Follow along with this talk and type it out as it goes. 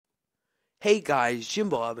Hey guys,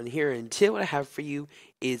 Jimboevan here, and today what I have for you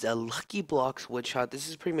is a Lucky Blocks woodshot. This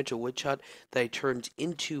is pretty much a woodshot that I turned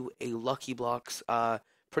into a Lucky Blocks,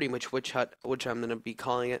 pretty much woodshot, which I'm gonna be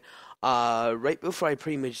calling it. Right before I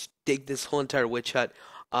pretty much dig this whole entire woodshot,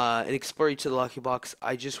 and explore each of the Lucky Blocks,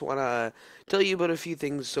 I just wanna tell you about a few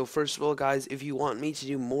things. So first of all, guys, if you want me to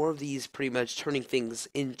do more of these, pretty much turning things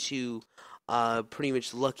into, pretty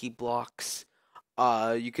much Lucky Blocks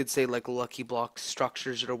you could say like lucky block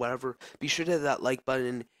structures or whatever, be sure to hit that like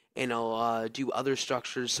button and I'll do other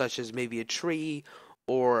structures such as maybe a tree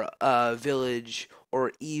or a village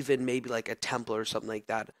or even maybe like a temple or something like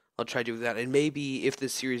that. I'll try to do that. And maybe if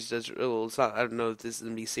this series does well, it's not, I don't know if this is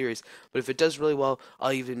gonna be serious, but if it does really well,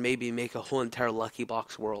 I'll even maybe make a whole entire Lucky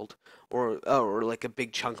Box world or like a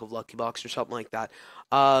big chunk of Lucky Box or something like that.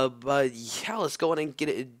 But yeah, let's go on and get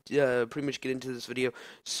it pretty much get into this video.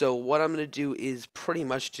 So what I'm gonna do is pretty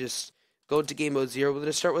much just go into game mode 0. We're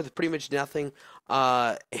gonna start with pretty much nothing,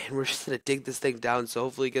 and we're just gonna dig this thing down. So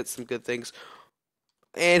hopefully get some good things.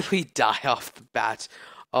 And we die off the bat.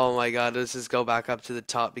 Oh my god, let's just go back up to the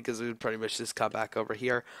top because we would pretty much just come back over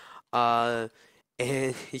here. Uh,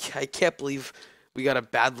 and yeah, I can't believe we got a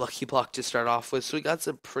bad lucky block to start off with. So we got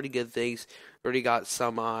some pretty good things. We already got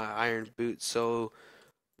some iron boots, so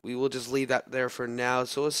we will just leave that there for now.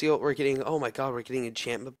 So let's see what we're getting. Oh my god, we're getting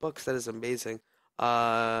enchantment books. That is amazing.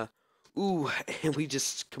 Uh, ooh, and we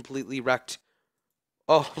just completely wrecked.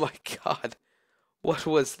 Oh my god, what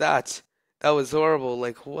was that? That was horrible.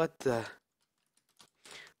 Like, what the?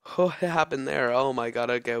 What happened there? Oh my god,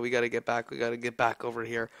 okay, we gotta get back. We gotta get back over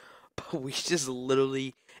here. But we just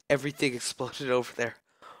literally, everything exploded over there.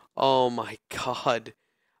 Oh my god.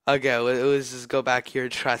 Okay, let's just go back here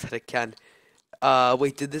and try that again.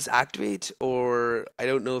 Wait, did this activate? Or, I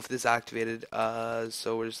don't know if this activated.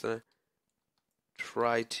 So we're just gonna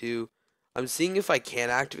try to. I'm seeing if I can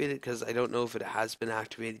activate it because I don't know if it has been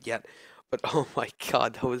activated yet. But oh my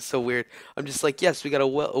god, that was so weird. I'm just like, yes, we got a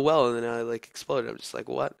well, and then I like exploded. I'm just like,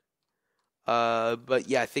 what? But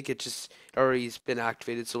yeah, I think it just already's been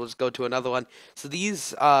activated, so let's go to another one. So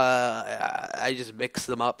these, I just mix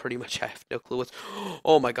them up pretty much. I have no clue what's.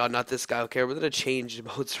 Oh my god, not this guy. Okay, we're gonna change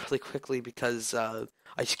modes really quickly because I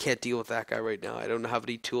just can't deal with that guy right now. I don't have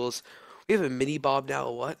any tools. We have a mini bob now.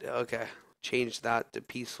 What? Okay, change that to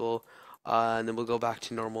peaceful, and then we'll go back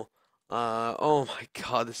to normal. Oh my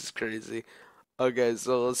god, this is crazy. Okay,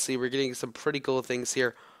 so let's see. We're getting some pretty cool things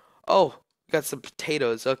here. Oh, we got some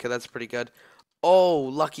potatoes. Okay, that's pretty good.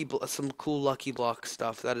 Oh, some cool lucky block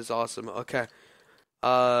stuff. That is awesome. Okay.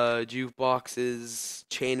 Jukeboxes,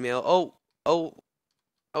 chainmail. Oh,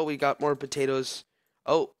 oh, we got more potatoes.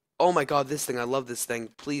 Oh my God, this thing. I love this thing.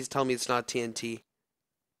 Please tell me it's not TNT.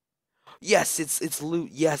 Yes, it's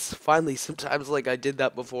loot. Yes, finally. Sometimes like I did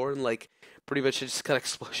that before and like pretty much it just got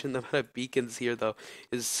explosion. The amount of beacons here though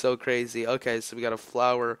is so crazy. Okay, so we got a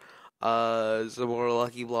flower, some more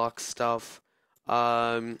lucky block stuff.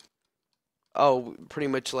 Um, oh, pretty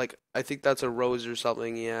much like I think that's a rose or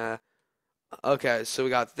something. Yeah. Okay, so we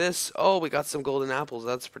got this. Oh, we got some golden apples.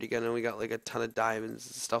 That's pretty good. And we got like a ton of diamonds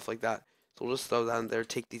and stuff like that. So we'll just throw that in there.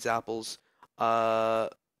 Take these apples. Uh,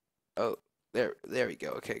 oh, there we go.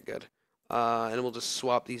 Okay, good. And we'll just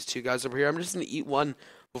swap these two guys over here. I'm just gonna eat one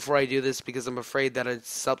before I do this because I'm afraid that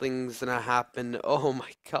something's gonna happen. Oh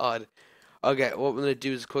my God. Okay, what we're gonna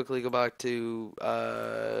do is quickly go back to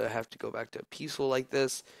have to go back to peaceful like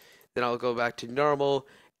this. Then I'll go back to normal,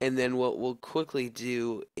 and then what we'll quickly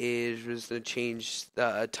do is we're just gonna change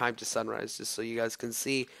the time to sunrise just so you guys can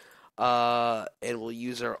see. And we'll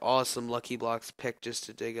use our awesome Lucky Blocks pick just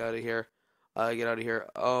to dig out of here. Get out of here.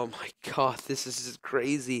 Oh my God, this is just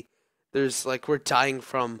crazy. There's like we're dying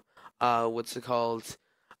from what's it called?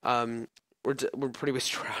 Um, we're pretty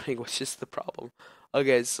much drowning, which is the problem.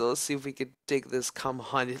 Okay, so let's see if we could dig this. Come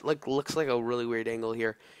on, it like looks like a really weird angle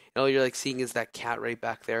here. And all you're like seeing is that cat right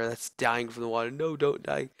back there that's dying from the water. No, don't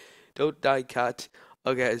die, don't die, cat.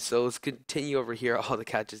 Okay, so let's continue over here. Oh, the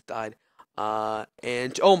cat just died.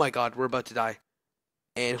 And oh my God, we're about to die,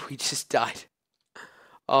 and we just died.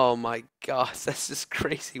 Oh my gosh, that's just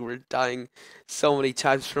crazy. We're dying so many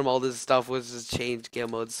times from all this stuff. Let's just change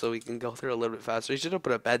game mode so we can go through a little bit faster. You should have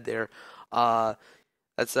put a bed there. Uh,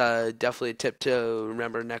 that's definitely a tip to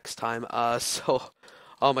remember next time. So,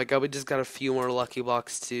 oh my God, we just got a few more lucky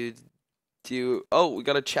blocks to do. Oh, we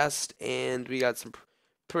got a chest and we got some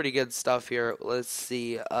pretty good stuff here. Let's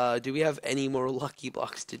see. Do we have any more lucky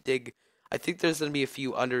blocks to dig? I think there's gonna be a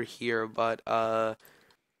few under here, but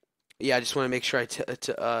yeah, I just want to make sure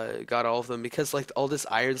got all of them because like all this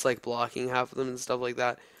iron's like blocking half of them and stuff like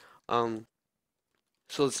that. Um,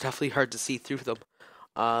 so it's definitely hard to see through them.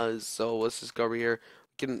 So let's just go over here.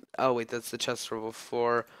 Can oh wait, that's the chest from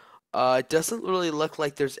before. It doesn't really look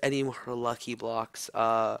like there's any more lucky blocks.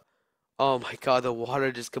 Oh my God, the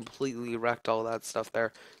water just completely wrecked all that stuff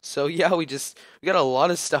there. So yeah, we got a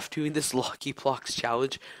lot of stuff doing this Lucky Blocks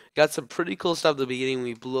challenge. Got some pretty cool stuff at the beginning.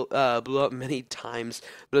 We blew up many times,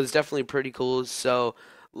 but it was definitely pretty cool. So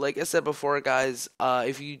like I said before, guys,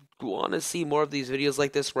 if you want to see more of these videos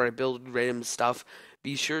like this where I build random stuff,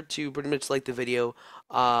 be sure to pretty much like the video.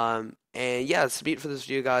 And yeah, that's it for this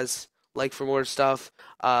video, guys. Like for more stuff.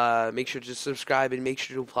 Make sure to subscribe and make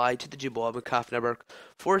sure to apply to the Jimboevan.minecraft network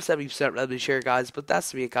for 70% revenue share, guys. But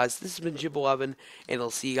that's me, guys. This has been Jimboevan, and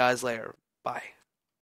I'll see you guys later. Bye.